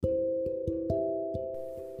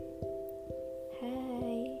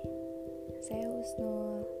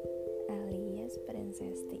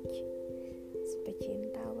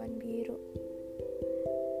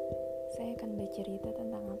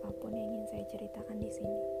ceritakan di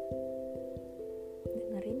sini.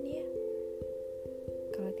 Dengerin ya.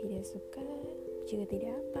 Kalau tidak suka, juga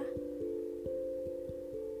tidak apa.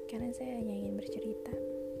 Karena saya hanya ingin bercerita.